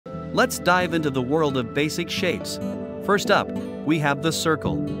Let's dive into the world of basic shapes. First up, we have the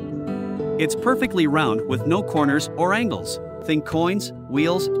circle. It's perfectly round with no corners or angles. Think coins,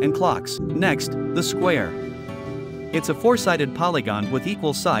 wheels, and clocks. Next, the square. It's a four-sided polygon with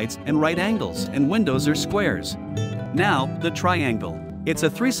equal sides and right angles, and windows are squares. Now, the triangle. It's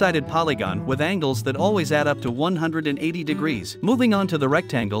a three-sided polygon with angles that always add up to 180 degrees. Moving on to the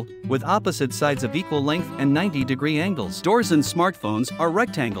rectangle, with opposite sides of equal length and 90-degree angles. Doors and smartphones are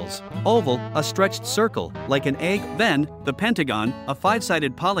rectangles. Oval, a stretched circle, like an egg. Then, the pentagon, a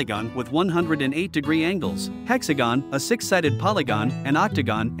five-sided polygon with 108-degree angles. Hexagon, a six-sided polygon, and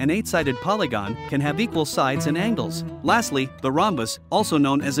octagon, an eight-sided polygon, can have equal sides and angles. Lastly, the rhombus, also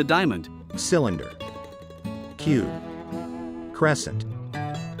known as a diamond. Cylinder, cube, crescent,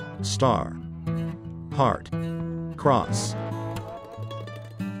 star, heart, cross,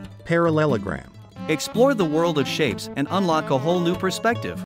 parallelogram. Explore the world of shapes and unlock a whole new perspective.